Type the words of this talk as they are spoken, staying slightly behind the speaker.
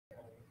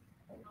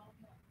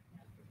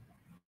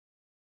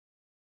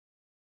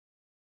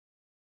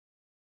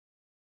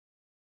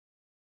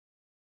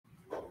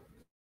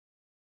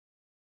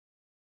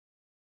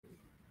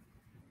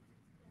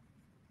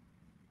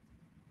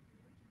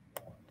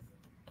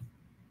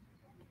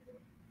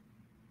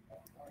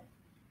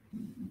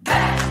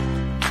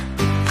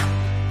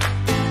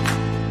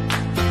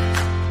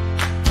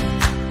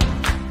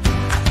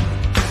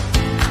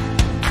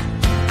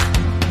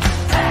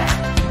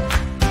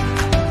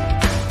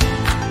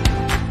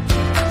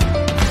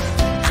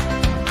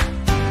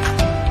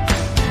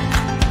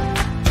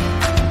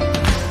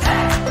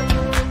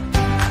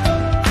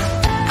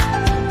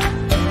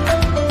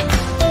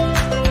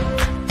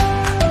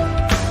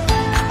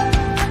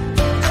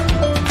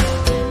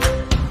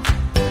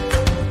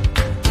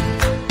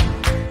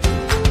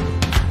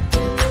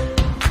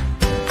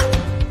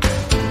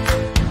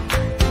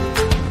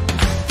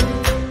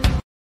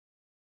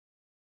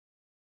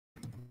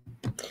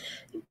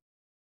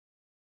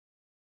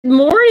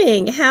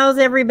Morning. How's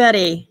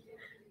everybody?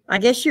 I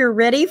guess you're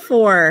ready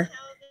for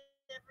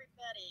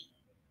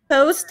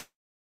post,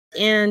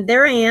 and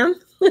there I am.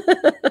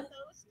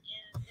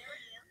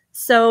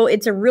 So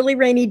it's a really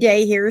rainy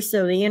day here,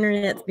 so the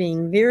internet's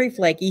being very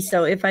flaky.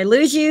 So if I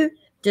lose you,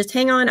 just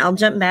hang on, I'll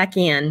jump back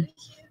in.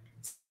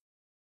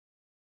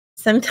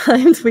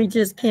 Sometimes we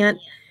just can't,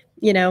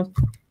 you know,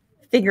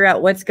 figure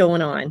out what's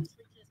going on.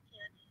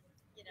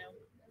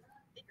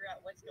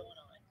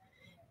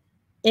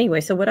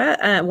 Anyway, so what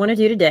I want to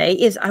do today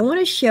is I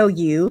want to show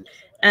you.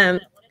 Now,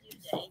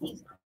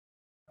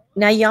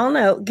 y'all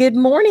know, good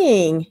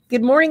morning.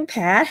 Good morning,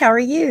 Pat. How are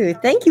you?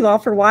 Thank you all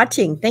for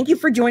watching. Thank you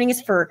for joining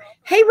us for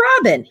Hey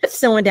Robin,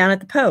 someone down at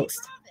the post.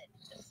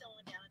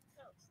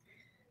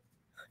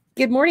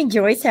 Good morning,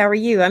 Joyce. How are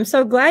you? I'm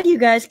so glad you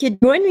guys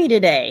could join me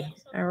today.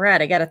 All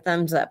right, I got a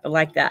thumbs up. I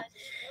like that.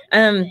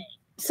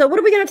 So what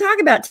are we going to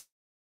talk about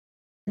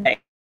today?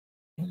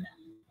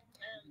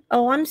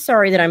 Oh, I'm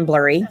sorry that I'm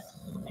blurry.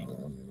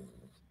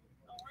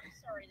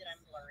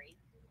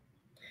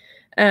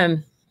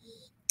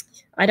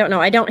 I don't know.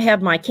 I don't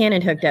have my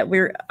Canon hooked up.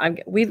 We're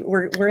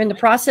in the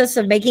process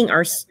of making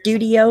our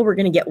studio. We're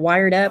going to get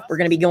wired up. We're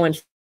going to be going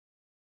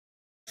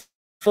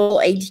full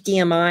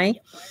HDMI.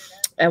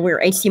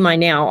 We're HDMI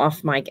now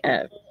off my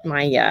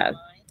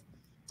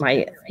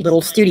my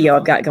little studio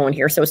I've got going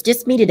here. So it's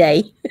just me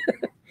today.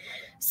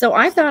 So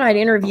I thought I'd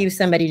interview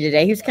somebody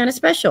today who's kind of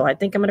special. I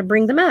think I'm going to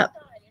bring them up.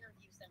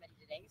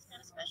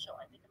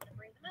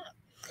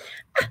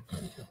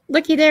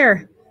 Looky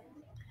there.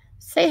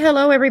 Say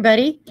hello,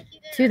 everybody,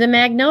 to the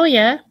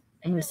Magnolia.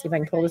 Let me see if I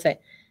can pull this out.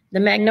 The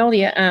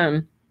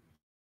Magnolia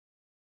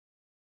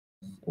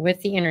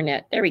with the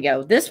internet. There we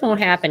go. This won't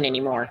happen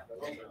anymore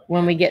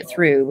when we get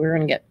through. We're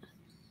going to get.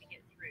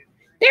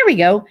 There we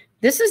go.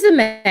 This is the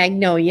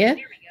Magnolia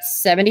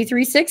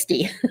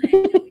 7360.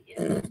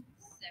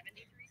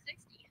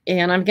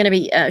 And I'm going to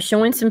be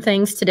showing some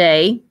things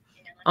today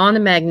on the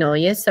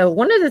Magnolia. So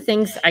one of the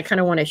things I kind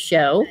of want to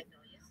show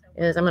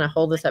is I'm going to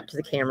hold this up to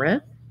the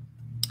camera.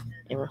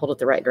 And we'll hold it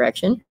the right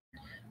direction.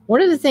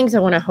 One of the things I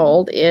want to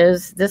hold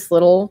is this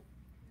little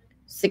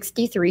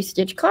 63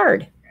 stitch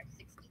card.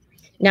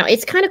 Now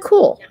it's kind of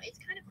cool.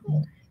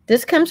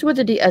 This comes with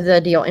the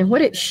deal, and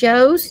what it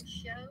shows,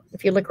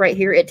 if you look right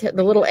here,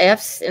 the little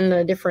F's and the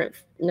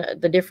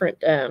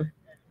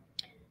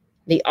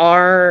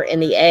R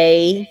and the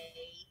A.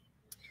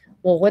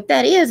 Well, what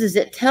that is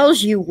it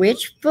tells you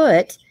which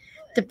foot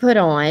to put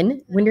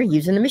on when you're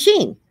using the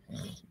machine.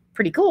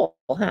 Pretty cool,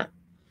 huh?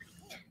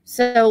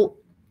 So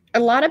a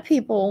lot of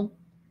people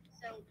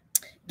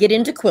get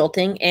into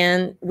quilting,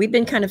 and we've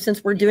been kind of,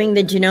 since we're doing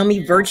the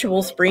Janome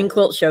virtual spring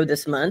quilt show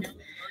this month,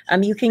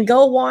 you can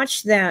go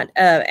watch that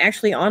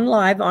actually on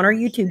live on our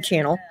YouTube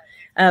channel.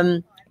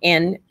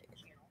 And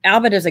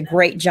Alba does a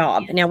great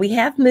job. Now we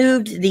have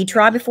moved the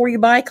Try Before You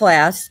Buy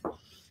class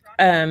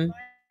to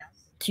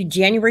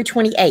January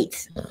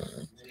 28th.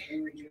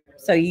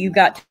 So you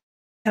got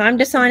time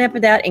to sign up for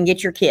that and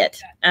get your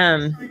kit.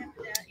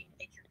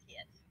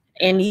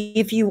 And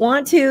if you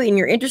want to, and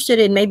you're interested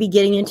in maybe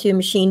getting into a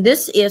machine,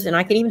 this is, and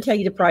I can even tell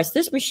you the price,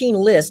 this machine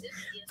lists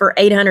for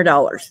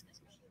 $800.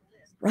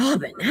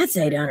 Robin, that's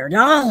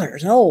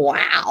 $800. Oh,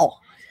 wow.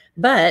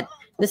 But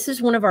this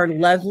is one of our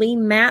lovely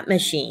mat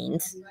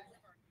machines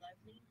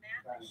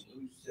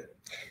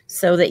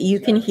so that you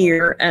can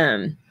hear,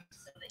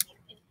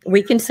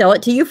 we can sell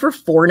it to you for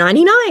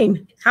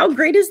 $4.99. How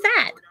great is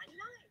that?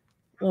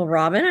 Well,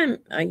 Robin,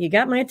 you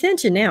got my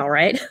attention now,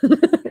 right?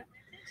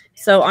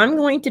 So I'm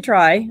going to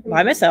try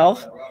by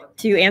myself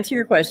to answer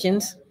your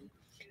questions.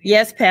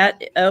 Yes, Pat.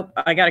 Oh,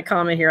 I got a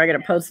comment here. I got to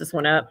post this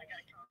one up.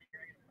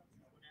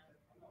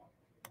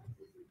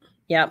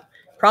 Yep.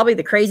 Probably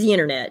the crazy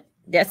internet.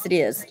 Yes, it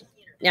is.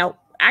 Now,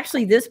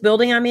 actually, this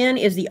building I'm in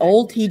is the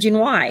old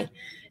TGY.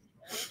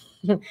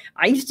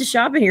 I used to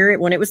shop in here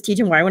when it was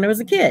TGY when I was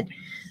a kid.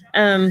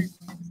 And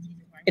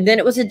then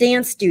it was a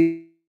dance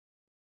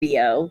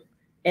studio.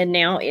 And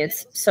now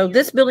so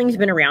this building's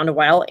been around a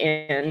while,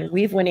 and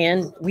we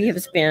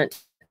have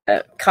spent,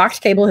 Cox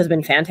Cable has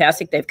been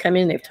fantastic. They've come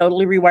in, they've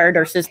totally rewired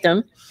our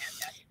system.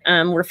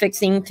 We're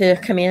fixing to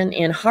come in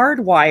and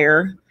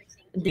hardwire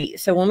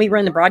so when we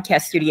run the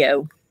broadcast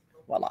studio,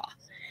 voila.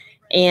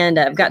 And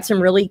I've got some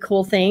really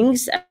cool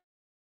things,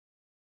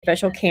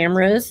 special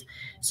cameras.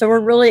 So we're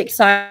really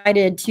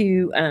excited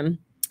to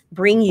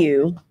bring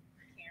you,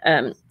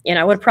 and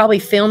I would probably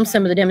film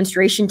some of the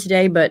demonstration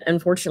today, but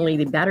unfortunately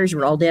the batteries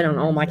were all dead on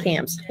all my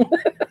cams.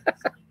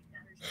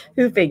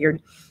 Who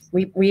figured?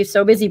 We're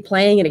so busy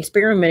playing and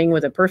experimenting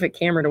with a perfect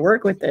camera to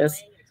work with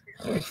this.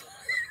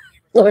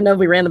 Lo and behold,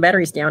 we ran the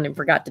batteries down and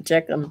forgot to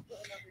check them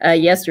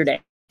yesterday.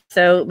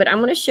 So, but I'm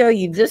going to show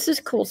you, this is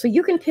cool. So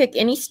you can pick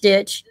any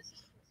stitch,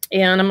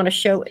 and I'm going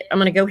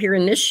to go here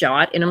in this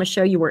shot, and I'm going to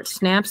show you where it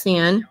snaps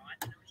in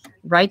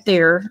right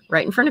there,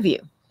 right in front of you.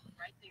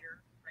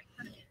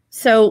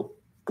 So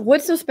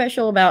what's so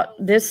special about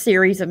this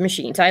series of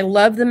machines? I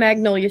love the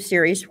Magnolia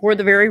series for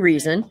the very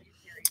reason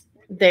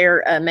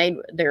they're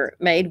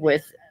made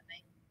with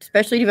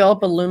specially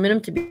developed aluminum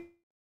to be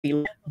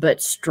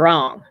but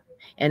strong.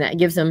 And that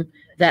gives them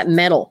that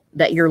metal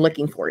that you're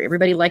looking for.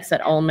 Everybody likes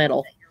that all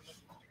metal.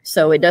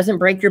 So it doesn't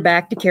break your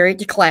back to carry it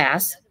to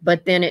class,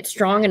 but then it's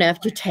strong enough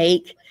to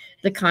take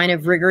the kind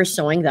of rigorous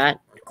sewing that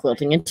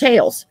quilting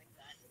entails.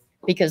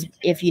 Because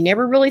if you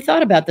never really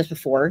thought about this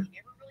before,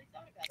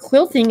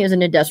 quilting is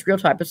an industrial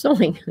type of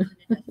sewing.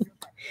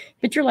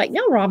 But you're like,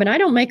 no, Robin, I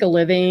don't make a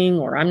living,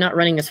 or I'm not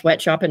running a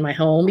sweatshop in my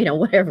home, you know,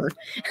 whatever.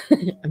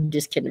 I'm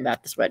just kidding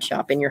about the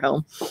sweatshop in your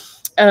home.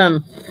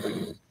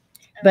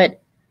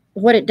 But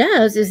what it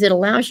does is it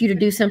allows you to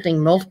do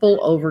something multiple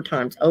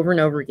times, over and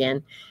over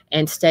again,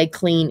 and stay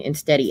clean and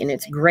steady. And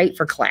it's great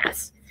for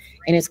class.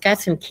 And it's got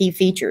some key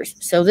features.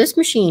 So this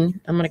machine,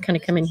 I'm going to kind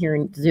of come in here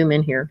and zoom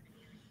in here.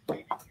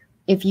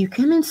 If you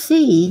come and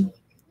see,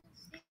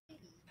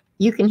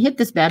 you can hit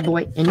this bad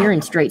boy and you're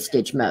in straight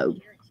stitch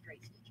mode.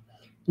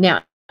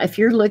 Now, if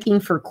you're looking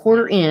for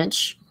 1/4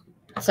 inch,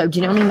 so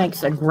Janome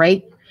makes a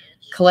great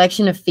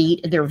collection of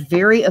feet. They're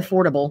very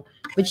affordable,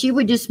 but you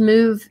would just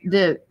move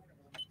the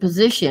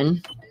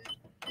position.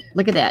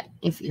 Look at that.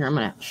 I'm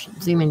going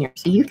to zoom in here.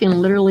 So you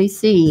can literally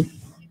see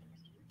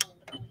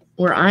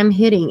where I'm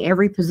hitting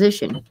every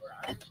position.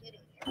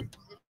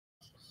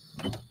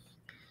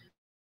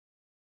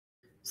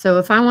 So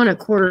if I want a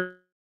 1/4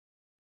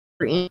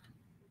 inch,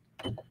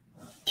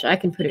 I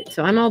can put it.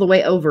 So I'm all the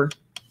way over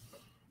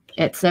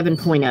at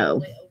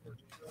 7.0.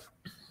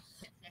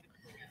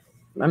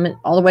 I'm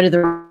all the way to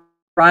the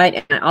right,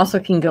 and I also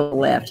can go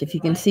left. If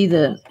you can see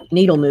the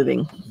needle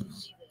moving,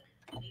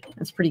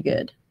 that's pretty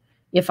good.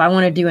 If I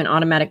want to do an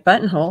automatic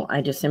buttonhole,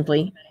 I just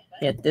simply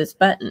hit this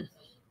button.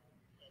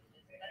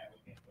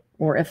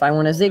 Or if I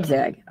want to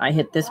zigzag, I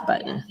hit this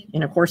button.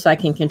 And of course, I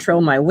can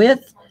control my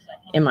width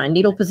and my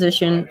needle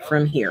position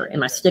from here and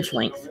my stitch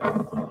length.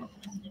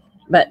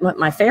 But what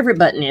my favorite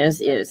button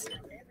is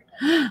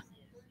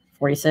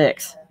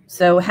 46.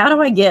 So how do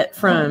I get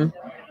from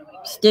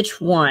stitch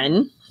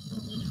 1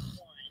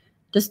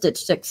 to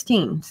stitch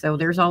 16? So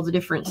there's all the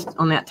difference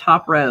on that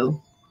top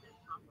row.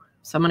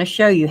 So I'm going to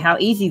show you how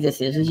easy this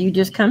is you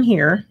just come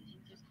here,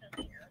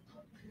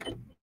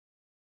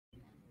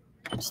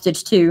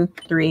 stitch 2,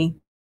 3,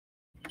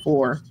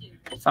 4,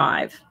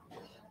 5.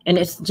 And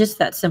it's just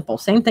that simple.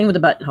 Same thing with the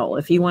buttonhole.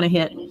 If you want to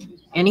hit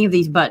any of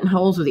these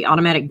buttonholes with the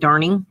automatic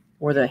darning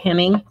or the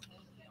hemming,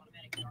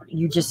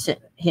 you just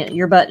hit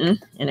your button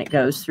and it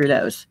goes through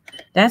those.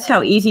 That's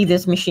how easy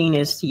this machine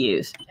is to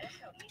use.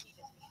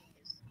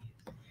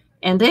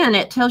 And then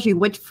it tells you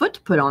which foot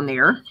to put on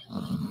there.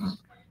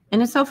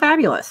 And it's so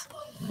fabulous.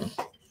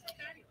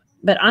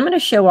 But I'm going to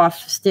show off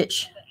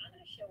stitch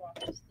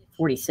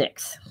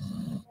 46,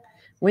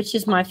 which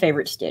is my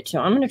favorite stitch. So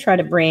I'm going to try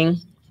to bring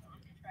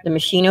the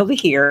machine over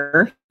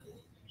here.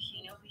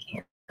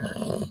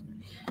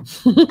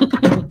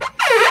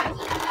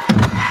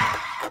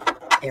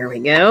 There we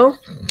go.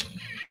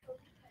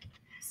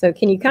 So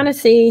can you kind of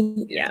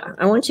see? Yeah,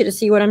 I want you to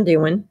see what I'm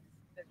doing.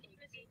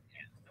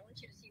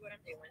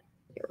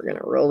 We're going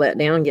to roll that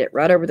down and get it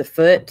right over the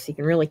foot. So you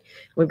can really,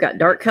 we've got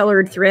dark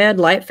colored thread,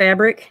 light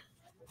fabric.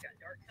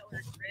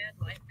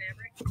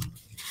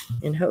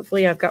 And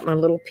hopefully I've got my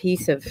little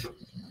piece of,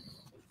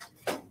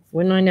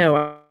 wouldn't I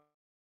know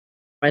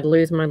I'd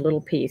lose my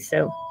little piece.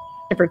 So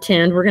I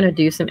pretend we're going to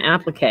do some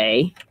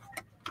applique.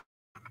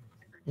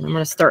 And I'm going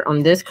to start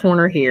on this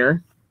corner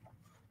here.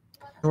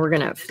 And we're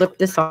going to flip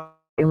this off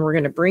and we're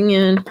going to bring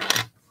in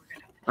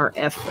our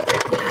F foot.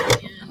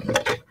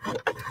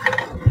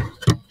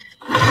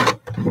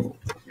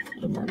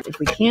 If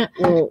we can't,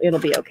 well, it'll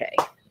be okay.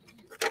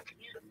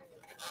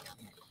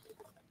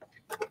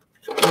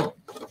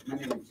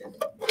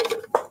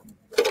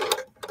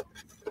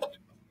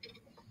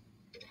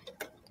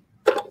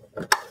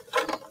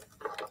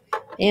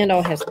 And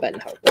I'll have the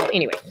buttonhole. Well,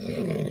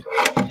 anyway,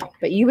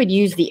 but you would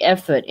use the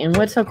F foot. And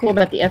what's so cool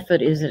about the F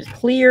foot is it's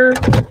clear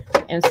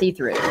and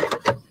see-through.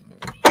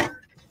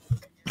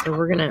 So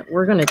we're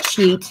gonna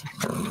cheat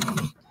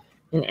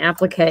and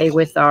applique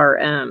with our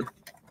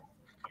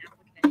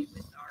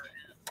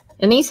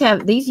and these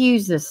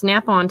use the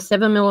snap-on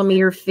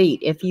 7mm feet.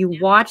 If you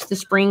watch the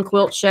spring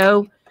quilt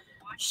show,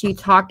 she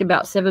talked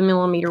about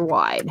 7mm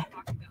wide.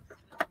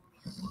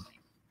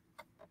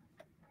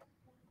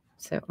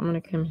 So I'm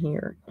going to come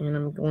here and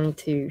I'm going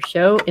to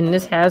show, and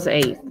this has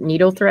a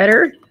needle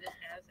threader.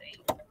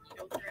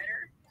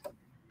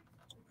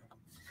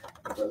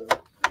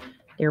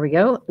 There we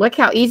go. Look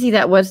how easy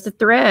that was to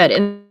thread.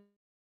 And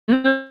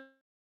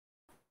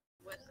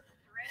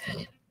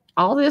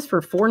all this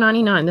for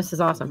 $4.99. This is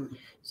awesome.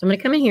 So I'm going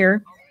to come in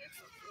here.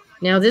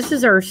 Now this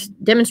is our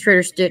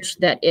demonstrator stitch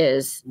that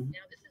is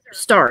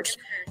starched,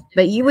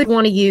 but you would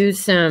want to use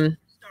some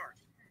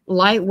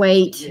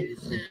lightweight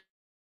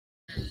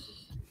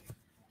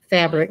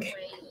fabric.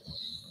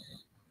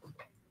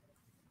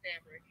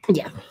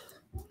 Yeah.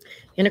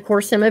 And of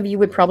course, some of you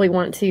would probably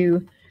want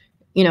to,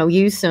 you know,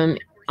 use some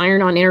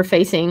iron-on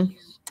interfacing.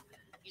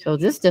 So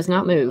this does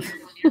not move.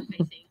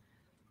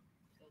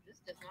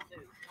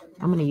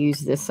 I'm going to use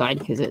this side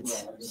because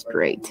it's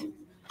straight.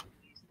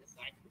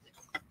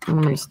 I'm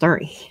going to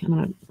start.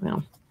 I'm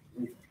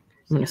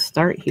I'm going to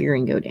start here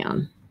and go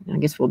down. I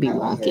guess we'll be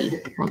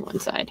wonky on one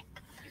side.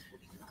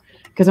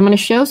 Because I'm going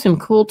to show some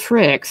cool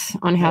tricks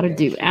on how to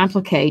do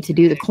applique to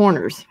do the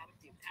corners.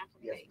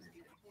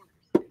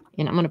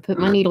 And I'm going to put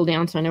my needle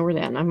down so I know where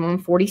that is. I'm on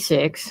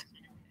 46.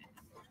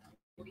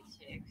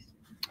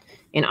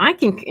 And I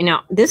can,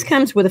 now this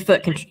comes with a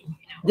foot control.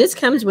 This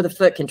comes with a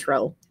foot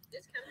control.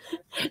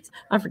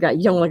 I forgot,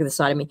 you don't look at the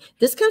side of me.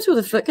 This comes with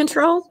a foot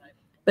control,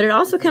 but it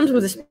also comes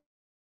with a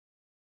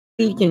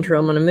speed control.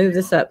 I'm going to move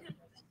this up.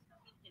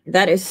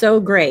 That is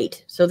so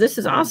great. So this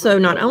is also,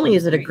 not only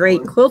is it a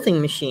great quilting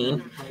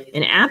machine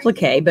and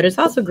applique, but it's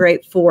also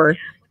great for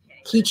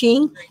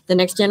teaching the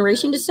next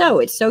generation to sew.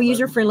 It's so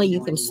user-friendly.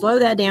 You can slow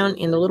that down,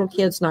 and the little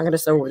kid's not going to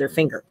sew with their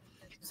finger.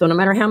 So no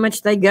matter how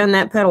much they gun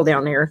that pedal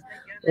down there,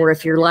 or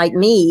if you're like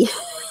me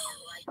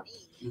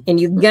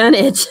and you gun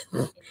it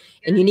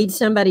and you need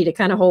somebody to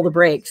kind of hold the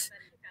brakes,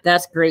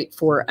 that's great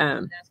for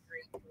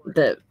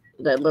the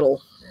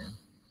little,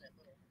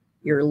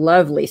 your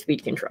lovely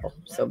speed control.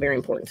 So very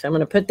important. So I'm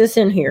going to put this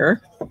in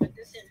here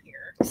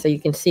so you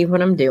can see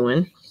what I'm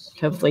doing.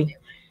 Hopefully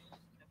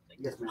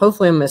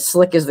I'm as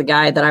slick as the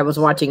guy that I was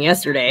watching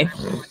yesterday.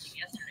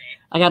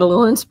 I got a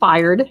little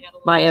inspired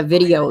by a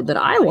video that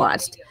I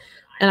watched,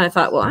 and I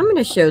thought, well, I'm going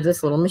to show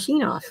this little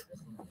machine off.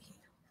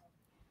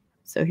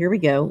 So here we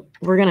go.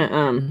 We're going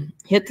to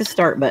hit the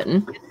start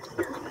button,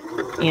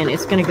 and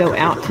it's going to go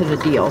out to the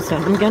deal. So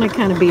I'm going to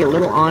kind of be a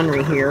little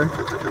ornery here,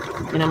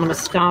 and I'm going to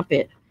stop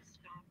it.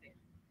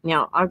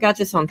 Now, I've got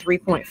this on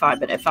 3.5,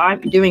 but if I'm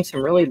doing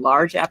some really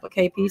large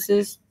applique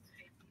pieces,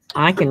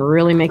 I can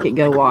really make it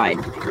go wide.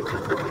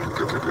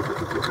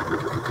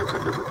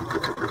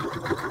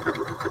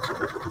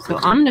 So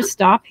I'm going to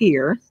stop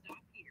here,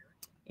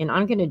 and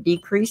I'm going to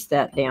decrease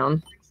that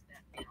down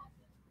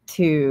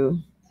to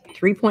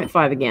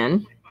 3.5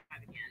 again.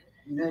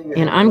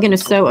 And I'm going to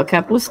sew a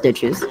couple of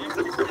stitches.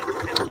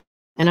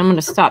 And I'm going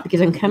to stop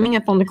because I'm coming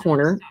up on the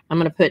corner. I'm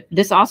going to put,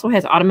 this also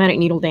has automatic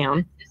needle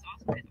down.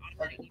 Let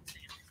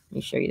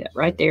me show you that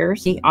right there.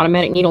 See,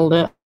 automatic needle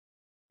up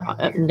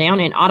and down,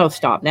 and auto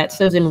stop. That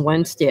sews in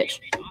one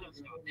stitch.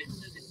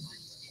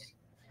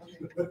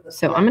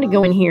 So I'm going to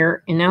go in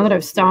here, and now that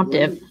I've stopped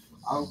it,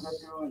 I'm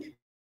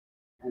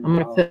going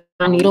to put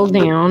my needle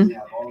down,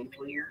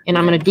 and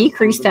I'm going to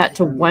decrease that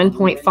to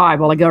 1.5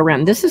 while I go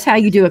around. This is how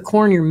you do a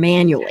corner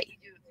manually.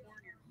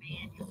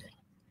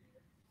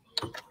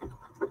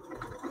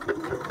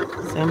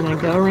 So I'm going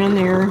to go around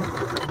there.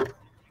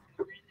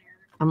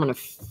 I'm going to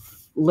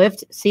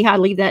lift. See how I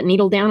leave that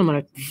needle down? I'm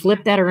going to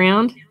flip that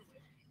around.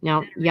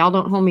 Now, y'all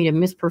don't hold me to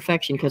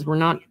misperfection because we're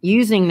not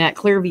using that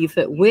Clearview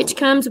foot, which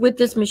comes with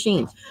this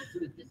machine.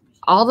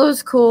 All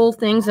those cool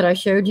things that I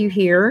showed you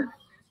here,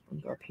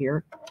 go up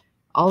here,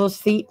 all those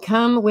feet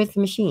come with the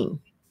machine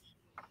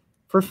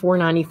for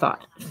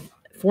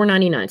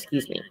 $4.99,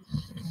 excuse me.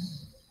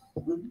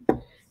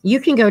 You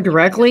can go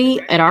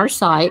directly at our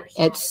site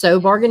at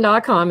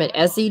sewbargain.com at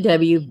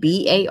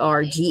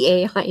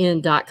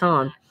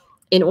SEWBARGAIN.com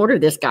and order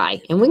this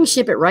guy, and we can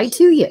ship it right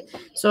to you.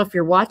 So if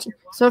you're watching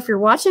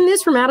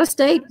this from out of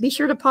state, be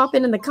sure to pop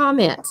in the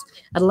comments.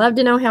 I'd love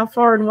to know how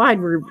far and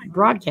wide we're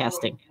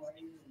broadcasting.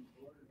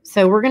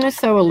 So we're going to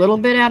sew a little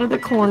bit out of the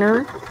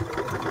corner,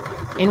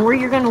 and where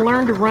you're going to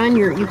learn to run,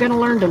 you're going to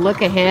learn to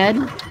look ahead.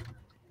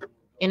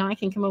 And I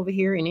can come over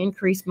here and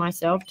increase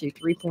myself to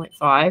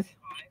 3.5.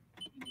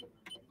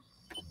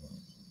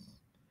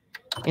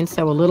 And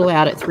sew a little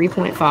out at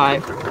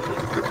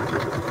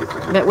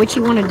 3.5. But what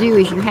you want to do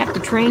is you have to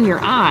train your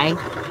eye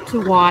to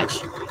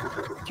watch,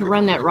 to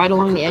run that right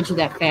along the edge of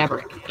that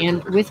fabric.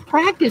 And with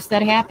practice,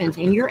 that happens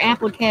in your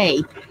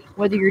applique,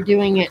 whether you're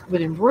doing it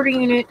with an embroidery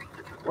unit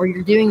or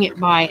you're doing it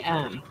by,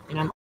 and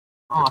I'm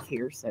off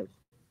here, so,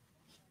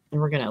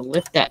 and we're going to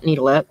lift that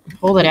needle up,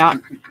 pull it out.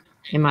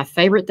 And my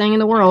favorite thing in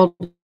the world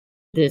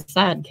is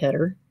side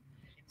cutter.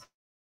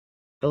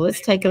 So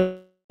let's take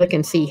a look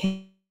and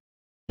see.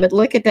 But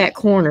look at that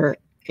corner.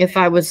 If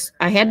I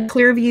had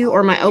Clearview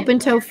or my open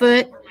toe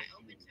foot,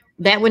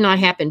 that would not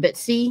happen. But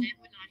see,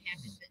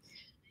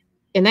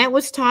 and that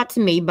was taught to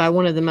me by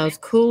one of the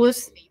most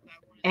coolest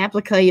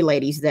applique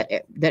ladies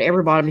that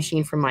ever bought a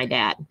machine from my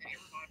dad.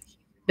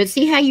 But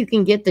see how you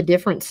can get the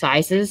different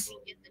sizes?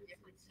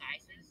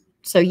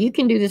 So you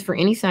can do this for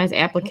any size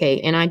applique,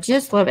 and I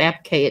just love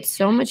applique. It's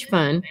so much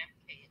fun.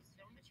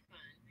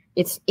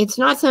 It's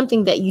not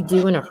something that you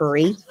do in a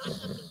hurry.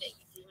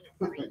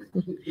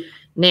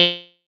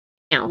 Now,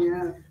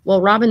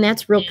 well, Robin,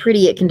 that's real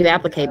pretty. It can do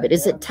applique, but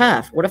is it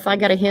tough? What if I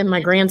got to hem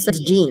my grandson's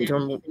jeans,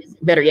 or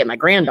better yet, my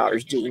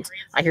granddaughter's jeans?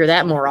 I hear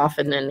that more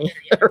often than the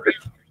other.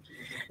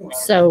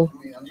 So,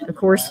 of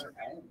course,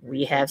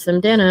 we have some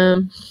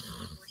denim.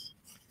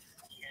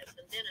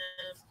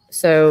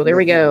 So there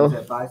we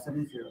go.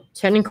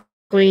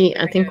 Technically,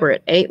 I think we're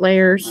at 8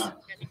 layers.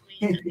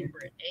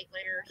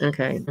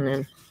 Okay, and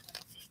then.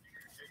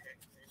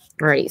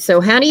 All right, so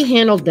how do you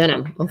handle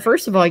denim? Well,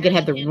 first of all, you got to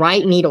have the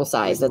right needle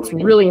size. That's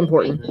really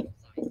important.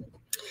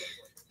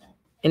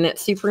 And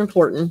that's super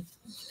important.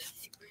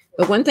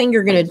 But one thing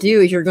you're going to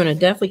do is you're going to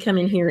definitely come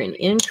in here and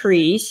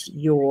increase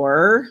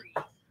your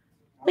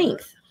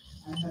length.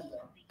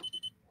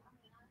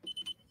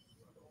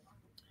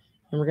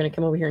 And we're going to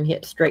come over here and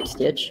hit straight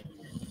stitch.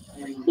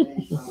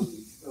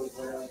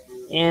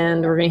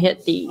 And we're going to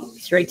hit the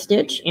straight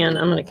stitch. And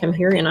I'm going to come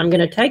here and I'm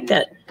going to take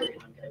that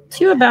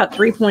to about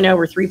 3.0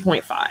 or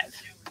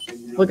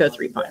 3.5. We'll go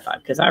 3.5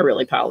 because I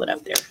really piled it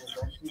up there.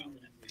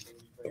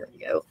 There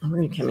we go. We're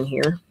going to come in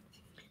here.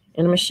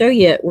 And I'm going to show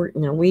you,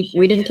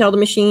 we didn't tell the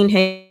machine,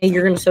 hey,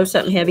 you're going to sew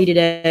something heavy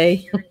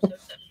today.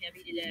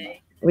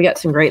 We got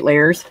some great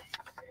layers.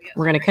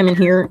 We're going to come in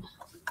here,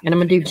 and I'm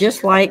going to do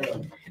just like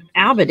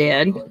Alba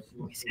did.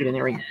 Let's get in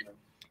there.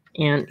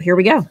 And here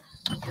we go.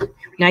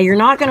 Now, you're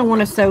not going to want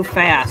to sew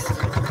fast.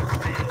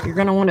 You're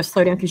going to want to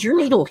slow down because your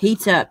needle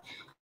heats up,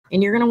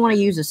 and you're going to want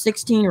to use a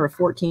 16 or a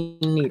 14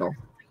 needle.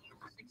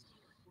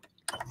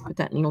 Put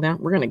that needle down.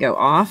 We're going to go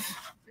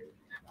off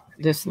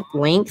this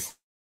length,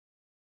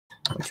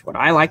 which what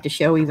I like to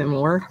show even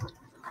more.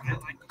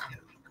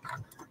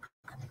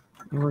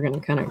 And we're going to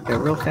kind of go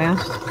real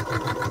fast.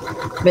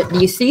 But do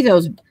you see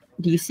those?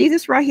 Do you see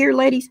this right here,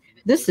 ladies?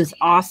 This is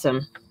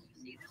awesome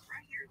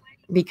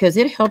because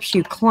it helps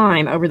you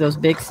climb over those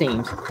big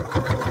seams.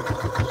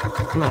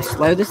 I'm going to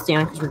slow this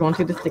down because we're going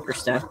through the thicker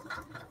stuff.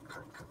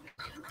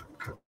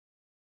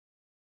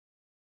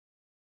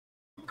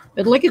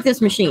 But look at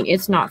this machine.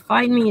 It's not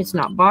fighting me. It's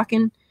not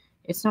balking.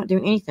 It's not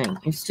doing anything.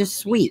 It's just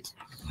sweet.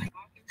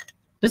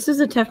 This is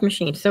a tough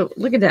machine. So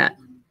look at that.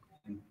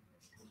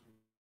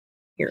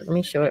 Here, let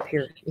me show it up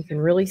here. You can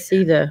really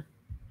see the,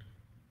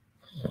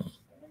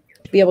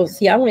 be able to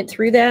see, I went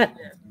through that.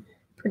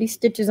 Pretty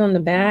stitches on the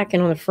back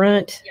and on the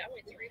front.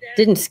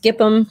 Didn't skip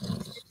them.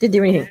 Didn't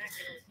do anything.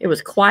 It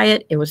was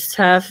quiet. It was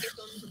tough.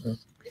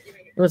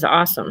 It was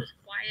awesome.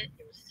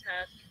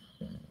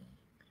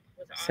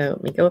 So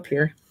let me go up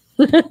here.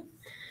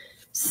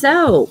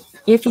 So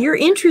if you're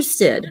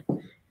interested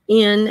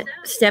in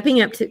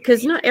stepping up to,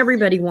 because not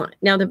everybody wants,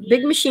 now the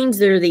big machines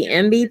that are the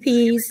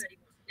MBPs,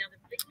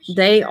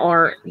 they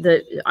are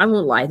I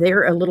won't lie,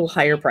 they're a little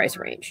higher price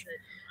range.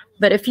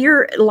 But if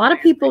you're, a lot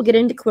of people get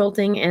into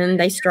quilting and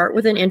they start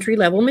with an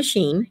entry-level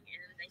machine.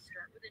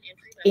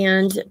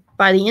 And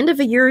by the end of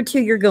a year or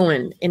two, you're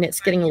going, and it's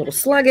getting a little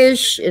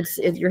sluggish.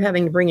 You're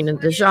having to bring it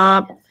into the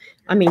shop.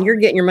 I mean, you're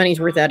getting your money's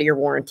worth out of your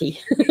warranty.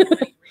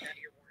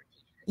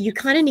 You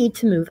kind of need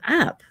to move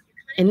up.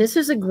 And this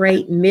is a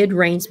great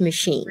mid-range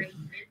machine.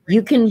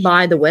 You can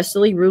buy the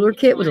Westerly ruler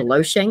kit with a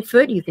low shank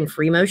foot. You can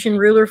free motion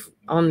ruler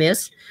on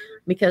this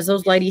because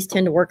those ladies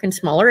tend to work in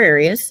smaller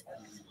areas.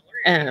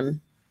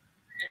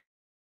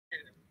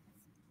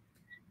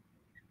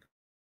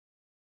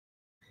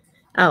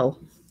 Oh,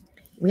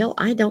 well,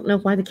 I don't know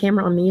why the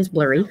camera on me is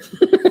blurry.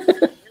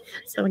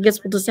 So I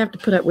guess we'll just have to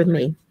put up with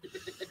me.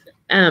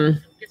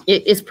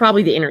 It's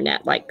probably the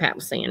internet, like Pat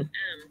was saying.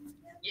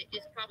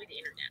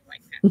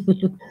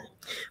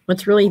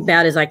 What's really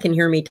bad is I can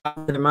hear me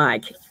talk to the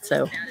mic.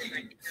 So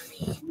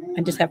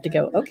I just have to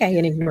go, okay,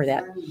 and ignore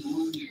that.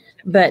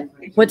 But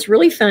what's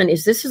really fun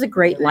is this is a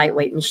great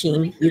lightweight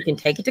machine. You can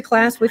take it to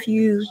class with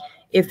you.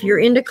 If you're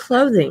into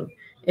clothing,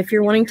 if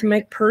you're wanting to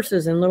make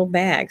purses and little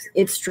bags,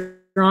 it's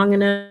strong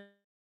enough,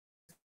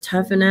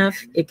 tough enough.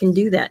 It can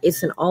do that.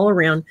 It's an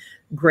all-around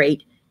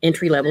great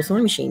entry-level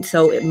sewing machine.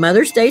 So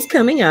Mother's Day's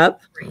coming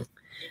up.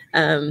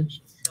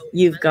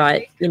 You've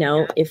got,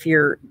 if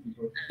you're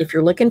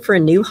looking for a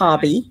new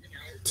hobby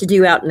to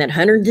do out in that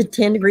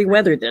 110-degree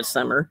weather this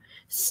summer,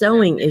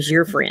 sewing is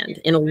your friend.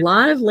 And a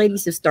lot of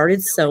ladies have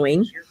started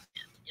sewing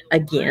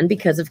again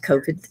because of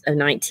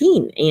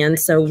COVID-19. And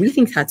so we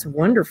think that's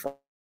wonderful.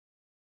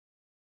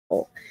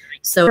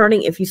 So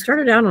if you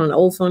started out on an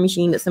old sewing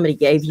machine that somebody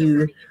gave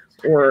you,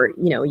 or,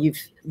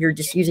 you're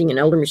just using an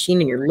older machine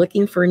and you're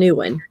looking for a new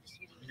one,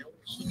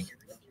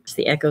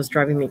 the echo's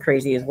driving me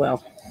crazy as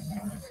well.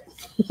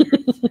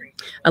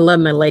 I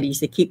love my ladies.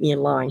 They keep me in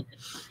line.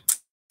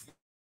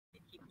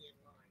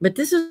 But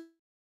this is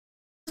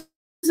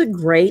a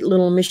great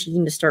little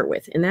machine to start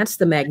with, and that's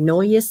the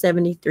Magnolia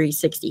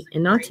 7360.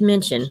 And not to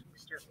mention,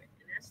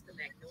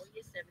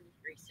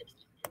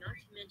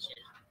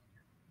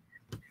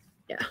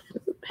 yeah,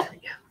 there we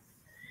go.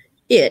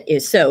 It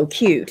is so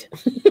cute.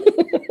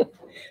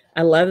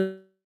 I love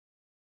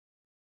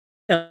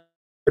it,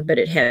 but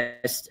it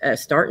has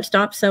start and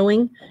stop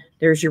sewing.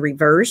 There's your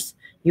reverse.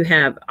 You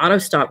have auto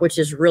stop, which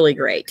is really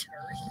great.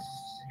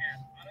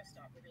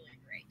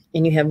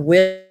 And you have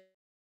width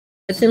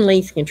and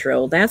length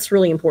control. That's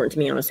really important to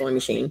me on a sewing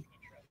machine.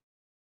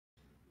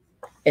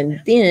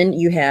 And then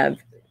you have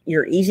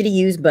your easy to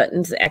use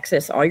buttons to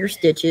access all your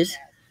stitches.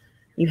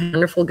 You have a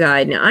wonderful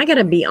guide. Now, I got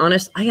to be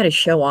honest, I got to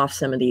show off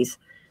some of these.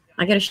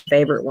 I got a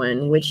favorite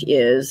one, which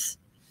is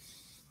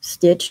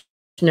stitch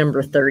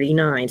number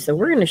 39. So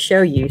we're going to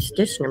show you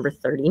stitch number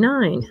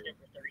 39.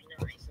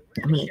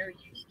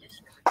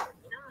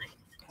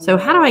 So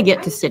how do I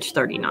get to stitch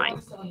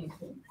 39?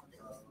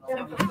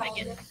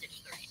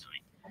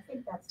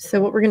 So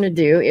what we're going to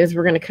do is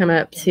we're going to come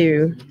up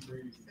to,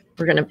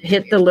 we're going to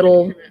hit the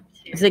little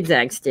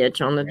zigzag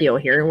stitch on the deal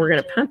here, and we're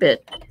going to pump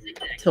it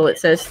till it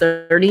says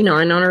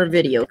 39 on our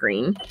video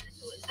screen.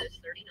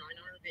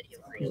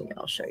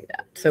 I'll show you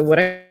that. So what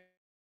I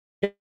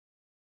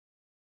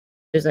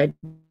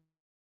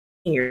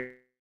here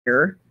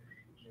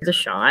is a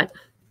shot.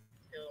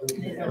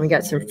 And we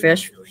got some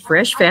fresh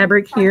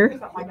fabric here.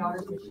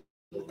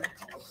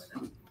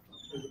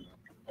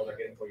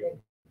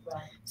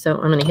 So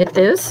I'm going to hit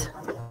this.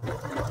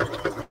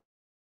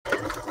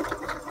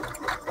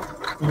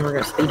 And we're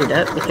going to speed it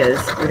up because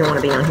we don't want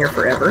to be on here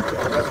forever.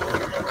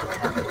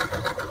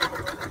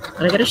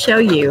 But I got to show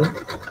you.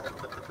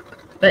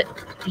 But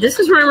this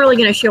is where I'm really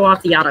going to show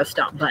off the auto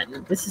stop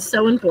button. This is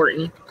so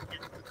important.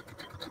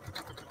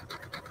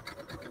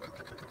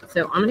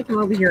 So I'm going to come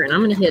over here and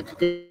I'm going to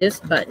hit this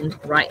button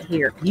right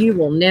here. You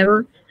will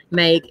never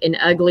make an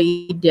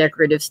ugly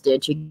decorative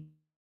stitch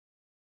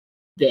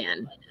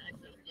again.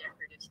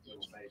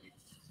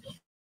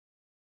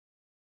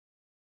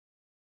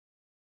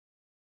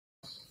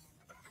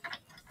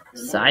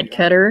 Side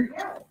cutter.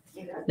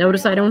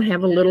 Notice I don't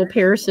have a little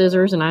pair of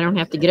scissors and I don't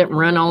have to get up and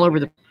run all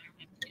over the...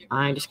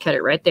 I just cut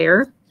it right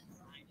there.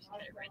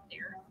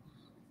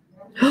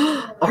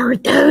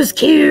 Aren't those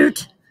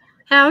cute?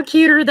 How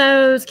cute are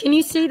those? Can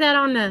you see that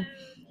on the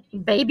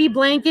baby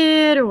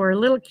blanket or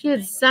little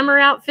kid's summer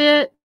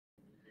outfit?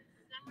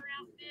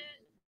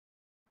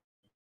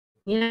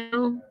 You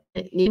know,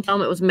 you can tell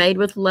them it was made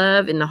with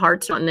love and the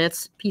heart's on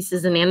this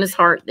pieces of Nana's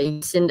heart.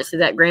 They send it to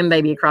that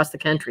grandbaby across the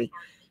country.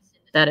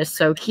 That is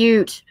so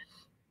cute.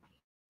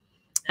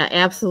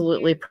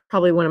 Absolutely,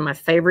 probably one of my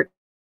favorite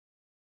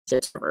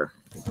ever.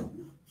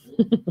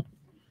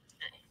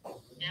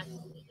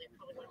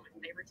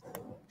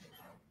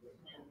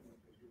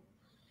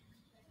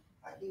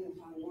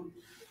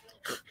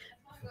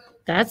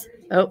 That's,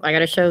 oh, I got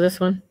to show this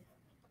one.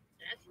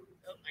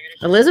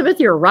 Elizabeth,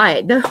 you're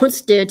right. Those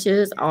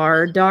stitches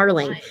are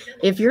darling.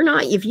 If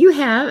you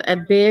have a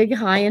big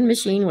high-end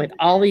machine with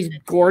all these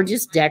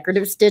gorgeous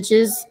decorative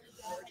stitches,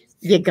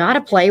 you got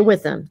to play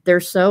with them. They're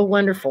so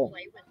wonderful.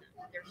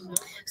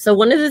 So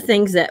one of the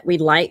things that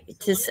we'd like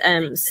to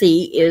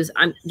see is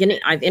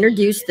I've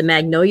introduced the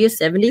Magnolia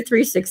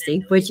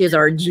 7360, which is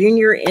our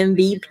junior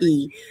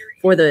MVP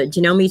for the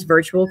Genomi's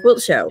Virtual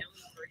Quilt Show.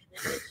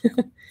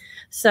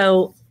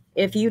 So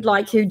if you'd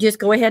like to, just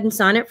go ahead and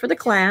sign up for the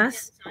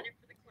class.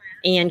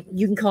 And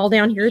you can call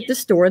down here at the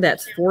store.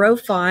 That's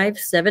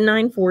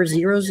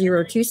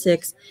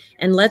 405-794-0026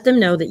 and let them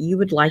know that you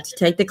would like to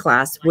take the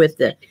class with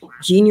the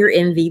junior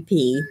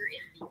MVP.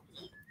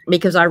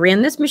 Because I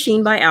ran this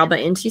machine by Alba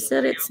and she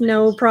said it's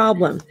no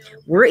problem.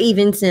 We're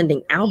even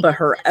sending Alba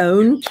her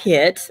own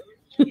kit.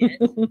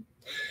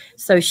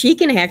 So she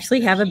can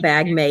actually have a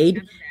bag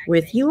made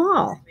with you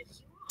all.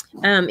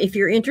 If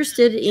you're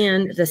interested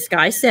in the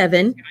Sky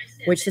 7,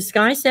 which the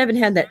Sky 7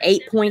 had that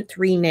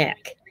 8.3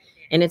 neck.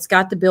 And it's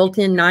got the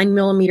built-in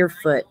 9mm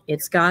foot.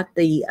 It's got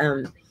the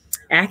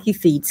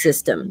AccuFeed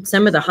system.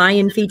 Some of the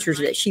high-end features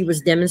that she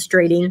was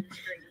demonstrating.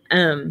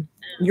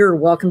 You're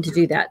welcome to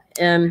do that.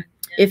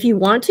 If you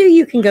want to,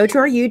 you can go to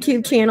our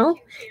YouTube channel,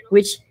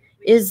 which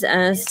is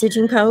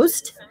Stitching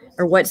Post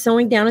or What's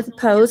Sewing Down at the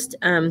Post.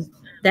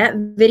 That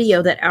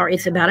video,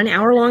 it's about an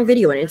hour-long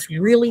video, and it's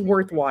really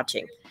worth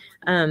watching.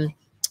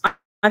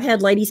 I've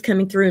had ladies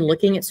coming through and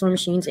looking at sewing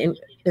machines, and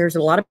there's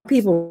a lot of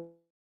people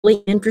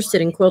really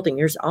interested in quilting.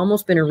 There's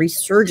almost been a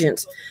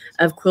resurgence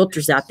of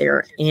quilters out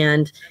there,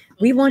 and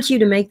we want you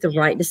to make the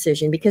right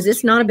decision because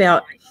it's not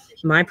about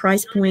my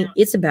price point.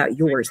 It's about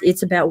yours.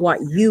 It's about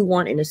what you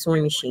want in a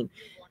sewing machine.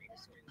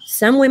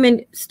 Some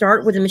women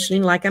start with a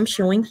machine like I'm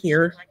showing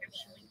here.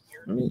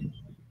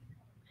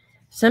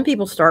 Some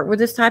people start with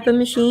this type of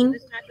machine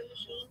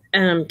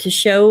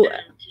to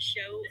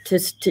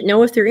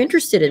know if they're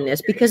interested in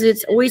this because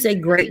it's always a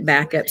great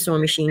backup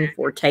sewing machine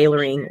for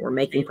tailoring or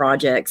making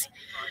projects.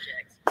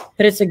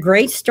 But it's a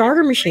great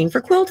starter machine for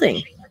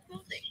quilting.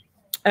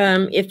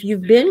 If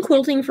you've been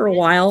quilting for a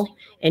while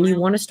and you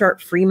want to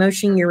start free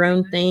motioning your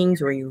own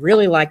things, or you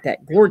really like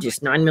that gorgeous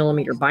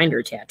 9mm binder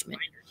attachment,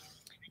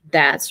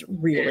 that's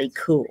really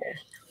cool.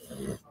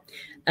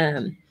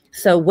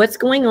 So what's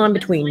going on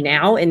between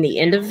now and the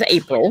end of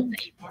April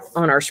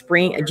on our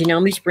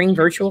Janome Spring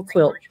Virtual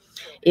Quilt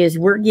is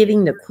we're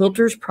giving the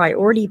quilters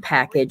priority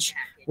package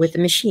with the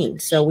machine.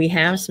 So we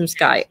have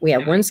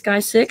one Sky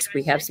 6,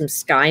 we have some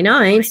Sky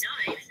 9s,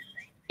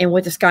 and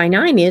what the Sky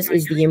 9 is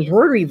the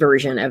embroidery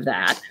version of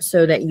that,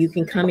 so that you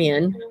can come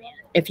in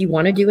if you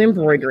want to do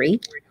embroidery,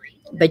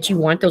 but you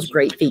want those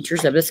great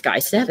features of the Sky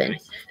 7.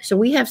 So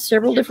we have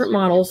several different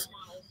models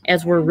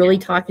as we're really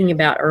talking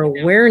about our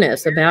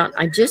awareness about.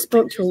 I just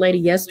spoke to a lady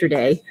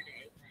yesterday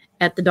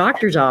at the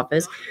doctor's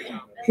office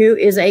who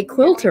is a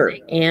quilter,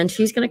 and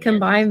she's going to come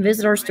by and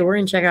visit our store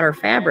and check out our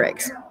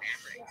fabrics.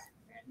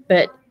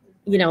 But,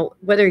 you know,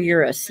 whether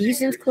you're a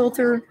seasoned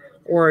quilter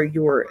or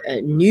you're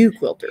a new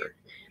quilter,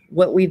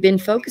 what we've been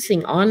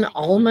focusing on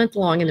all month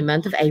long in the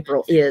month of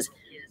April is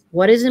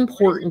what is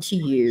important to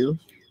you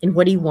and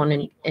what do you want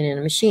in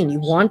a machine. You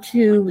want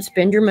to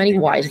spend your money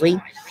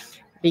wisely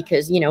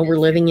because, you know, we're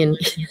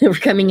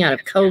coming out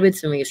of COVID.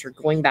 Some of us are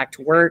going back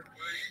to work.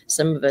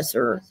 Some of us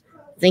are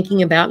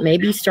thinking about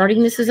maybe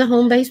starting this as a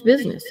home-based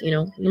business. You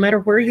know, no matter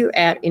where you're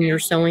at in your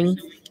sewing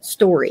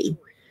story,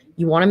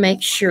 you want to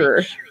make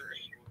sure.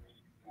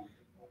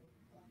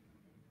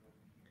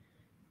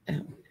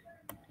 Oh,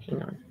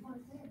 hang on.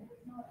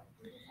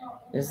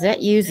 Does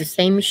that use the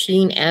same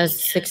machine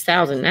as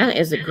 6000? That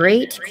is a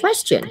great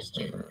question.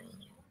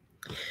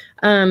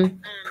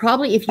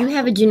 Probably if you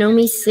have a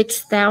Janome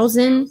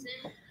 6000,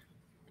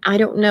 I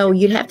don't know.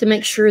 You'd have to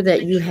make sure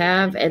that you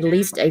have at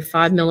least a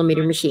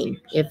 5mm machine.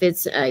 If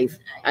it's a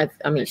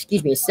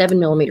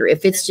 7mm.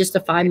 If it's just a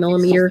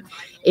 5mm,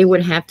 it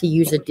would have to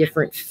use a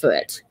different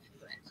foot.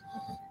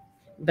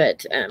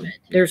 But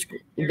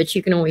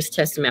you can always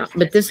test them out.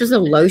 But this is a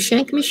low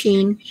shank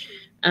machine,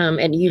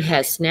 and it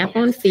has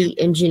snap-on feet,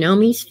 and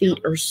Janome's feet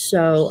are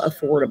so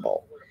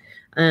affordable.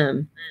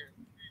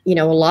 You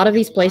know, a lot of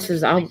these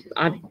places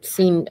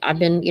I've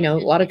been, you know,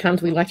 a lot of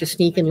times we like to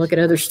sneak and look at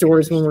other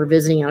stores when we're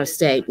visiting out of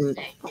state. And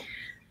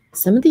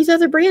some of these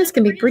other brands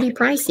can be pretty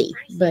pricey.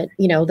 But,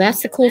 you know,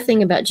 that's the cool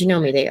thing about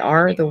Janome. They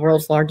are the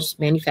world's largest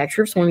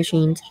manufacturer of sewing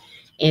machines,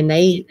 and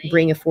they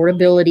bring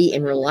affordability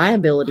and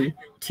reliability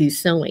to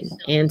sewing.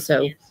 And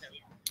so,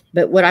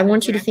 but what I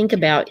want you to think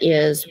about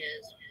is,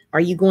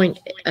 are you going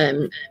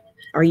to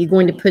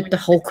put the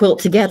whole quilt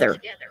together?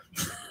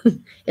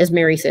 As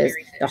Mary says,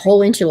 the whole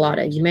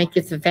enchilada. You make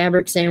it a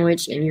fabric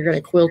sandwich, and you're going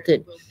to quilt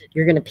it.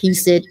 You're going to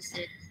piece it.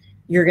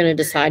 You're going to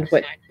decide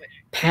what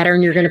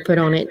pattern you're going to put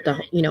on it.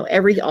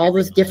 All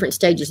those different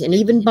stages, and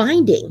even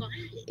binding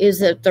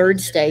is a third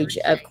stage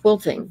of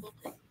quilting.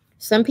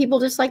 Some people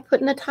just like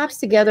putting the tops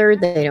together.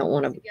 They don't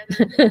want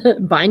to.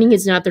 Binding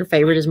is not their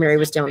favorite, as Mary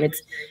was telling.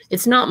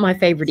 It's not my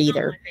favorite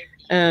either.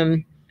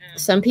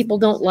 Some people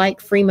don't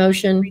like free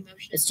motion.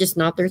 It's just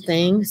not their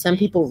thing. Some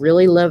people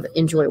really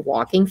enjoy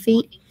walking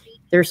feet.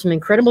 There's some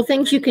incredible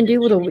things you can do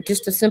with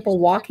just a simple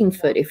walking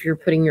foot if you're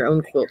putting your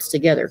own quilts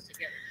together.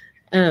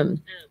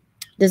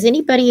 Does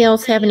anybody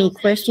else have any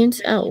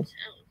questions? Oh,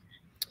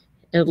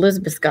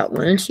 Elizabeth's got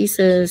one. She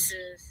says,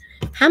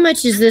 how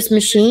much is this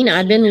machine?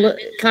 I've been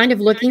kind of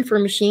looking for a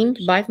machine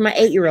to buy for my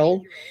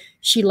 8-year-old.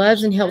 She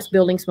loves and helps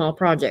building small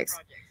projects.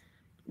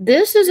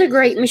 This is a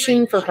great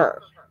machine for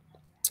her.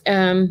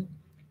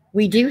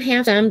 We do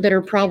have some that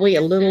are probably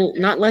a little,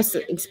 not less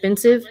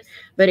expensive,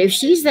 but whether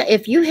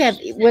you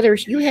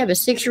have a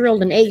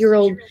 6-year-old, an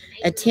 8-year-old,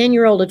 a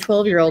 10-year-old, a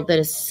 12-year-old that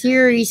is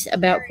serious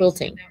about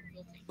quilting,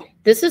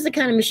 this is the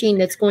kind of machine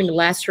that's going to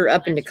last her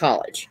up into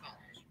college.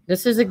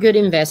 This is a good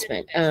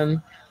investment.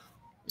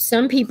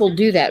 Some people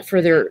do that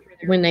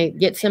when they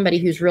get somebody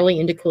who's really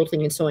into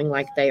quilting and sewing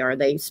like they are.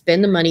 They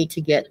spend the money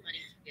to get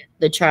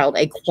the child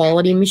a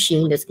quality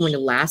machine that's going to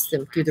last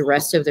them through the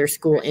rest of their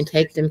school and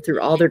take them through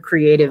all their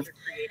creative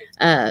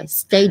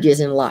stages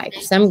in life.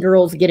 Some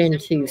girls get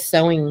into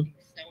sewing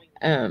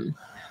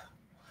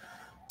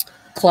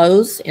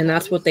clothes, and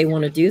that's what they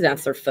want to do.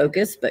 That's their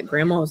focus. But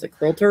grandma is a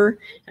quilter,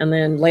 and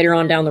then later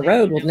on down the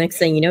road, well, next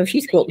thing you know,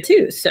 she's quilting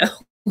too. So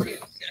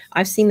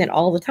I've seen that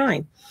all the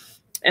time.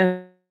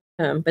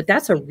 But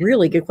that's a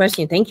really good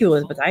question. Thank you,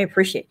 Elizabeth. I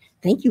appreciate it.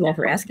 Thank you all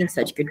for asking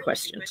such good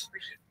questions.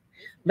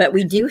 But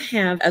we do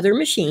have other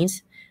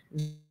machines,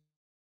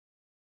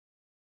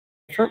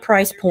 different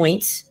price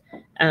points.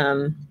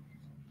 And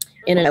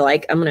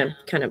I'm going to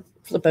kind of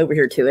flip over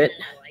here to it.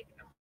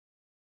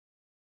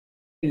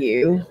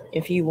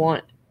 If you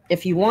want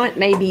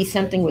maybe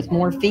something with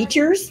more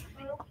features.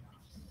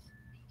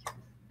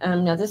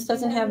 Now this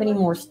doesn't have any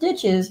more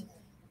stitches,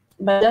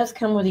 but it does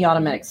come with the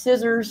automatic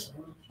scissors,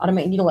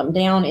 automatic needle up and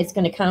down. It's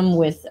going to come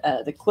with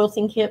the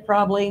quilting kit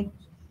probably.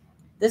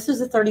 This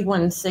is a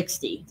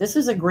 3160. This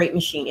is a great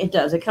machine. It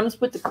comes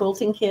with the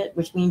quilting kit,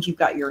 which means you've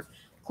got your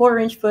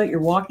 1/4-inch foot,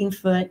 your walking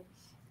foot,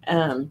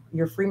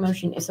 your free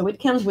motion. So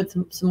it comes with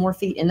some more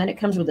feet, and then it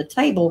comes with a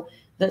table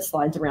that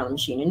slides around the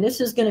machine. And this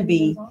is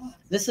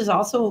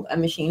also a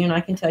machine, and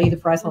I can tell you the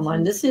price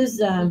online. This is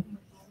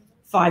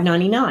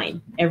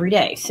 $5.99 every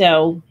day.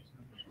 So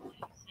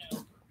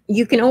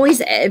you can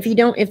always,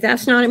 if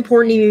that's not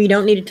important to you, you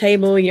don't need a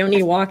table, you don't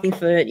need a walking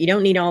foot, you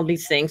don't need all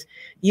these things.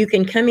 You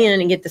can come in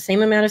and get the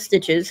same amount of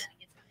stitches,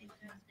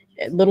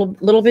 a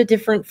little bit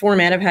different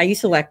format of how you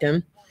select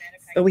them,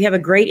 but we have a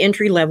great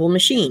entry-level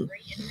machine.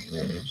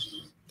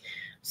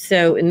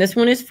 So, and this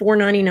one is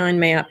 $4.99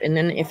 MAP, and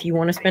then if you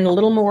want to spend a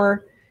little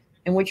more,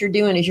 and what you're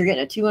doing is you're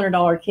getting a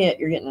 $200 kit,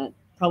 you're getting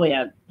probably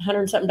a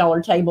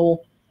 $100-something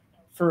table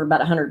for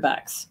about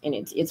 $100, and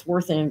it's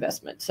worth an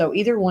investment. So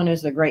either one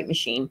is a great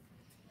machine.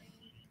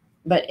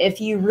 But if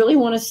you really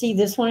want to see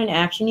this one in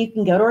action, you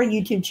can go to our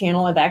YouTube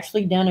channel. I've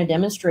actually done a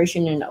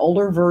demonstration in an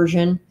older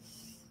version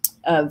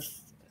of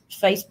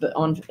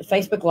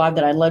Facebook Live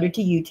that I loaded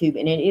to YouTube,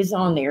 and it is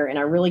on there. And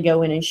I really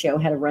go in and show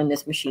how to run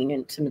this machine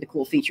and some of the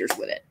cool features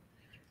with it.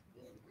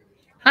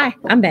 Hi,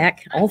 I'm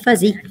back, all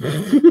fuzzy.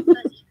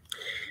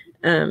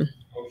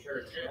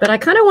 But I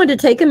kind of wanted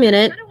to take a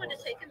minute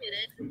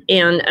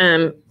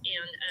and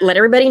let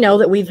everybody know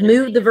that we've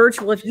moved the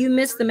virtual. If you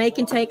missed the Make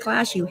and Take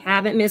class, you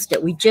haven't missed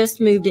it. We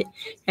just moved it.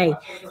 Hey,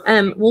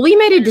 well, we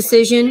made a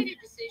decision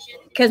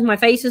because my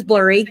face is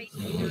blurry.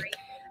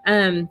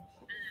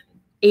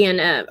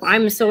 And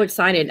I'm so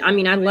excited. I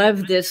mean, I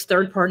love this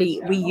third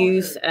party we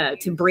use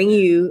to bring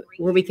you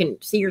where we can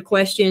see your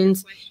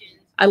questions.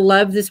 I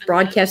love this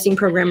broadcasting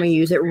program we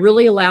use. It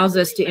really allows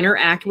us to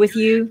interact with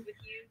you.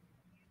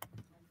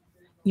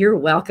 You're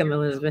welcome,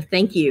 Elizabeth.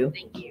 Thank you.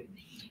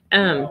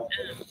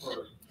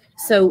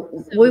 So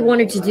what we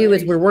wanted to do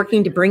is we're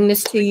working to bring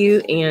this to you,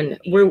 and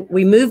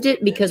we moved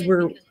it because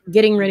we're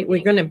getting ready.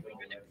 We're going to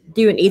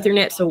do an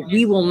Ethernet, so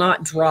we will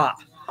not drop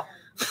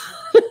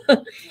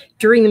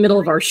during the middle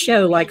of our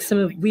show. Like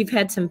we've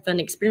had some fun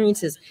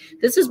experiences.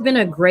 This has been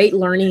a great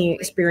learning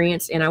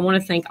experience, and I want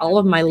to thank all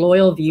of my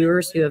loyal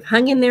viewers who have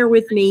hung in there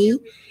with me,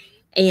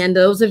 and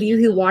those of you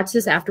who watch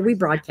this after we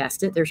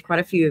broadcast it. There's quite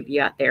a few of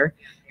you out there.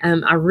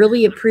 I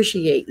really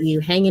appreciate you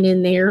hanging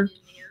in there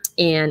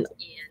and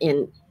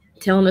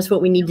telling us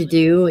what we need to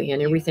do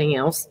and everything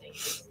else.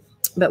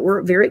 But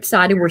we're very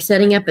excited. We're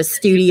setting up a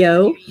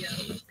studio,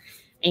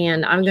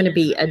 and I'm going to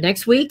be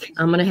next week.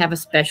 I'm going to have a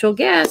special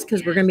guest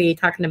because we're going to be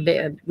talking a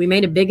bit. We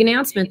made a big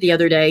announcement the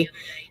other day,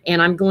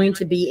 and I'm going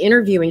to be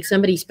interviewing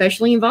somebody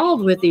specially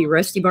involved with the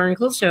Rusty Barn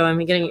Quilt Show.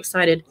 I'm getting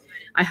excited.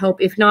 I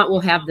hope, if not,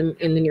 we'll have them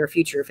in the near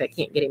future if I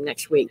can't get him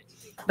next week.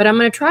 But I'm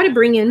going to try to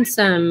bring in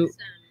some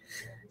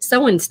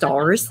sewing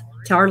stars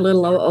to our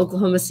little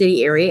Oklahoma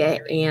City area.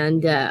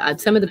 And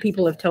some of the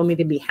people have told me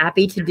they'd be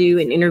happy to do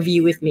an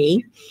interview with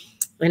me.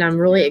 And I'm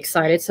really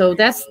excited. So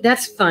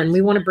that's fun.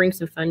 We want to bring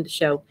some fun to the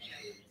show.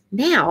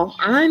 Now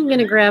I'm going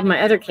to grab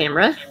my other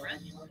camera,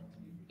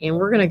 and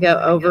we're going to go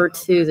over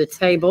to the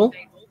table.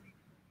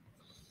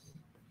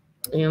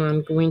 And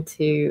I'm going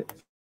to...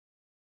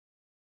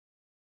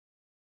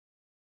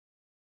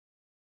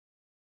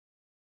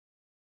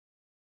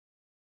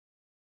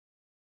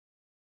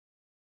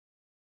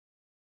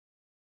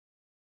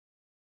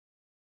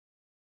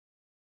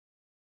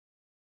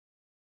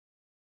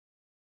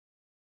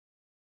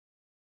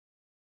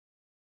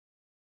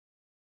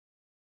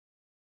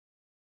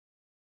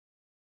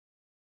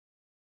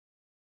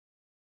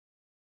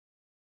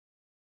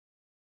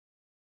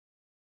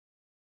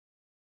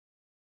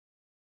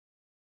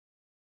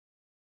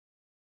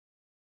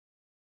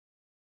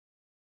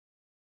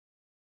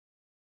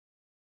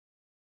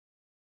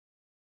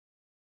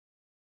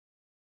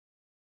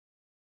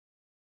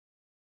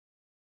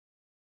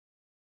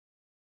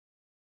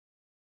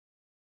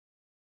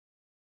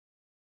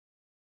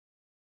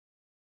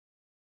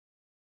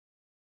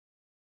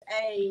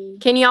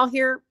 Can y'all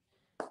hear?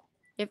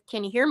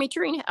 Can you hear me,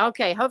 Trina?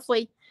 Okay,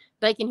 hopefully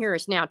they can hear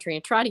us now.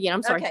 Trina, try it again.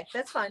 I'm sorry. Okay,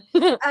 that's fine.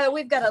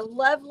 We've got a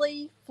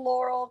lovely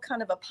floral,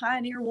 kind of a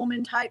pioneer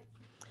woman type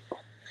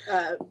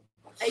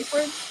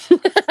apron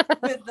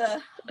with the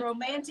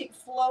romantic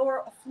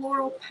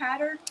floral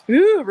pattern.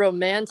 Ooh,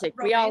 romantic.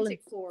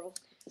 Romantic floral.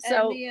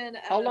 So then,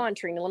 hold on,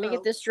 Trina. Let me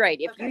get this straight.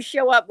 If you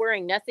show up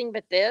wearing nothing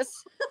but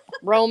this,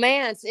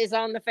 romance is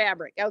on the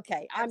fabric.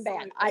 Okay, I'm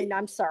bad.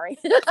 I'm sorry.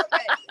 That's okay.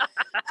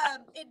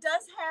 It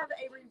does have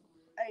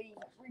a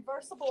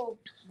reversible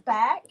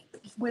back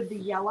with the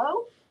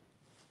yellow.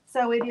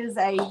 So it is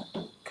a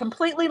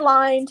completely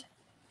lined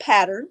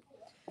pattern.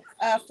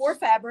 4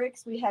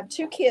 fabrics. We have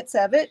 2 kits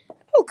of it.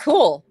 Oh,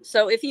 cool.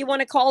 So if you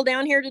want to call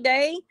down here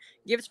today,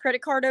 give us a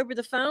credit card over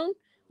the phone.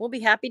 We'll be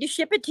happy to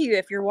ship it to you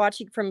if you're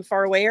watching from a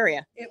faraway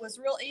area. It was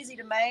real easy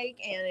to make,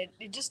 and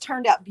it just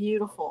turned out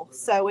beautiful.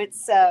 So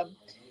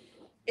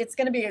it's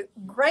going to be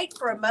great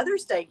for a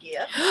Mother's Day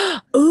gift.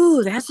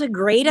 Ooh, that's a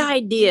great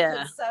idea. You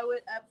could sew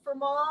it up for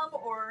Mom,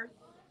 or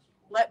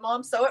let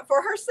Mom sew it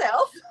for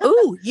herself.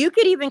 Ooh, you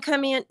could even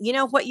come in. You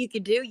know what you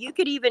could do? You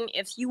could even,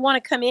 if you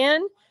want to come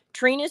in,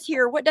 Trina's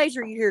here. What days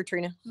are you here,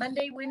 Trina?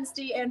 Monday,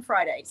 Wednesday, and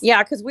Fridays.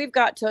 Yeah, because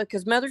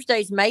because Mother's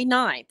Day is May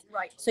 9th.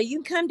 Right. So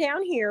you can come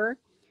down here,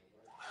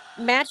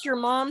 match your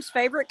mom's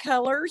favorite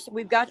colors.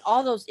 We've got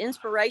all those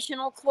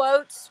inspirational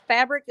quotes,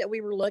 fabric that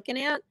we were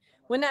looking at.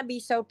 Wouldn't that be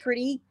so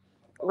pretty?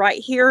 Right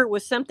here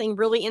with something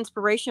really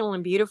inspirational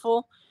and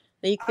beautiful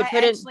that you could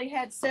put in. I actually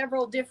had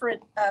several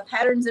different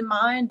patterns in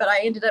mind, but I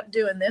ended up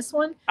doing this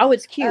one. Oh,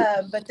 it's cute.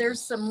 But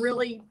there's some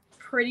really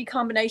pretty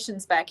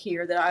combinations back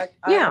here that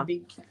I would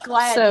be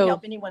glad to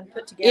help anyone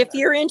put together. If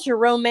you're into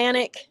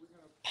romantic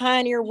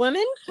pioneer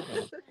women,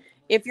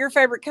 if your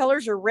favorite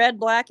colors are red,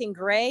 black, and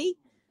gray,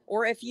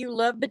 or if you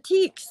love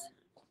batiks,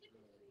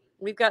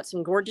 we've got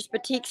some gorgeous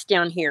batiks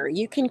down here.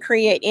 You can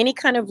create any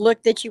kind of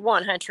look that you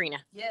want, huh, Trina?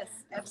 Yes,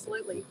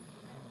 absolutely.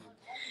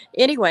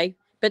 Anyway,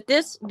 but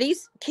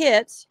these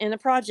kits in the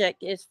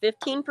project is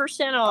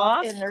 15%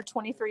 off. And they're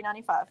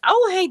 $23.95.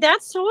 Oh, hey,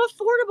 that's so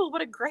affordable.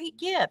 What a great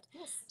gift.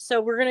 Yes.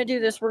 So we're going to do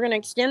this. We're going to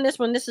extend this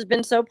one. This has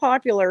been so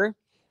popular.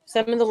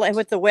 Some of the,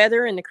 with the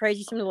weather and the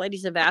crazy, some of the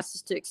ladies have asked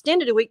us to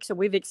extend it a week. So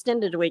we've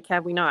extended a week,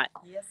 have we not?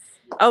 Yes.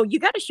 Oh, you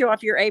got to show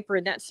off your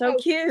apron. That's so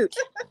cute.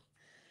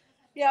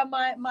 Yeah,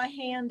 my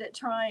hand at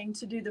trying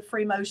to do the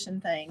free motion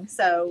thing.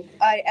 So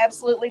I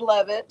absolutely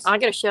love it. I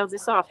got to show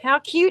this off. How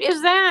cute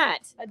is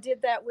that? I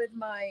did that with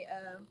my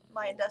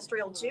my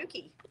industrial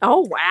Juki.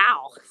 Oh,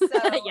 wow.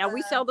 So, yeah,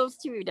 we sell those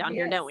too down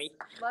here, don't we?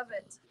 Love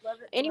it. Love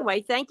it.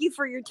 Anyway, thank you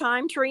for your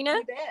time, Trina.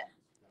 You bet.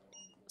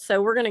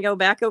 So we're going to go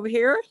back over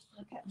here.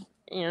 Okay.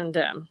 And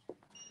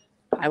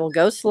I will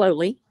go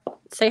slowly.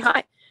 Say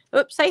hi.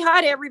 Oops, say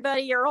hi to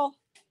everybody, Earl.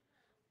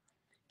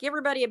 Give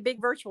everybody a big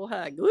virtual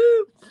hug.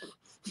 Woo!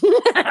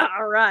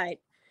 All right.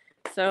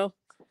 So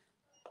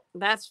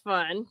that's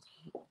fun.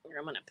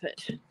 I'm going to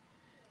put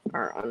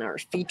our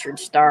featured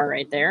star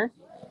right there.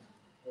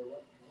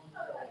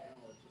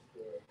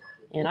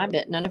 And I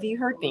bet none of you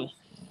heard me.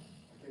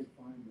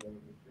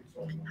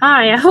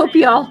 Hi, I hope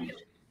y'all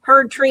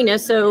heard Trina.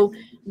 So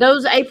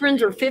those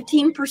aprons are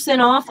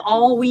 15% off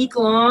all week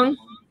long.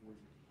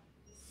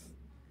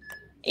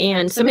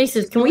 And somebody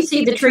says, can we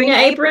see the Trina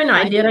apron?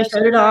 I did. I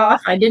shut it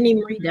off. I didn't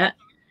even read that.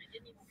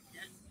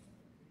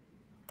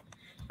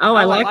 Oh,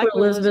 I like what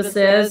Elizabeth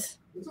says.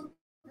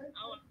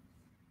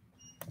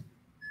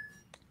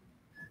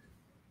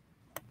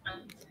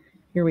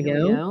 Here we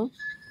go.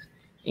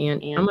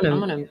 And I'm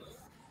going to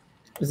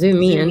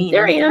zoom in.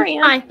 There I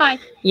am. Hi.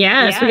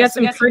 Yes, we got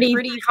some pretty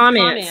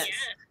comments.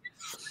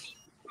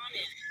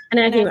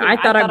 And I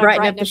thought I'd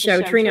brighten up the show.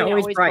 Trina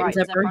always brightens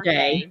up her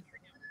day.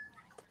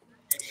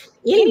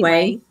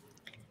 Anyway,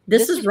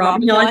 this is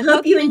Robin Hill. I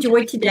hope you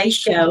enjoyed today's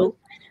show.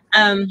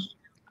 I'm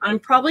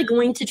probably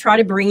going to try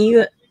to bring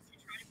you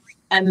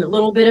a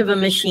little bit of a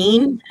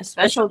machine, a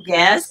special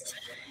guest.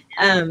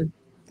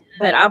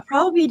 But I'll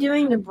probably be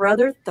doing the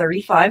Brother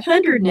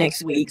 3500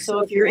 next week. So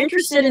if you're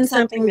interested in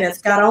something that's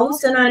got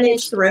almost a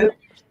 9-inch throat,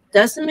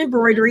 does some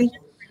embroidery,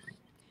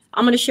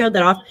 I'm going to show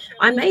that off.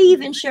 I may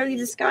even show you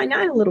the Sky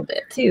 9 a little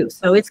bit too.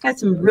 So it's got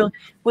some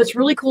what's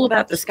really cool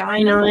about the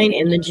Sky 9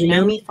 and the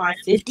Janome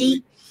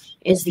 550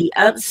 is the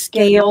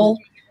upscale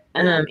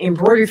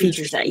embroidery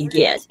features that you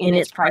get in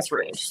its price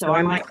range. So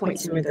I might point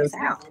some of those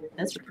out.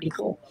 That's pretty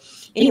cool.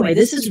 Anyway,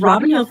 this is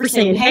Robin Hill for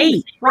saying,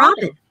 hey,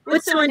 Robin,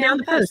 what's going down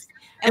the post?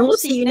 And we'll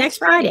see you next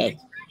Friday.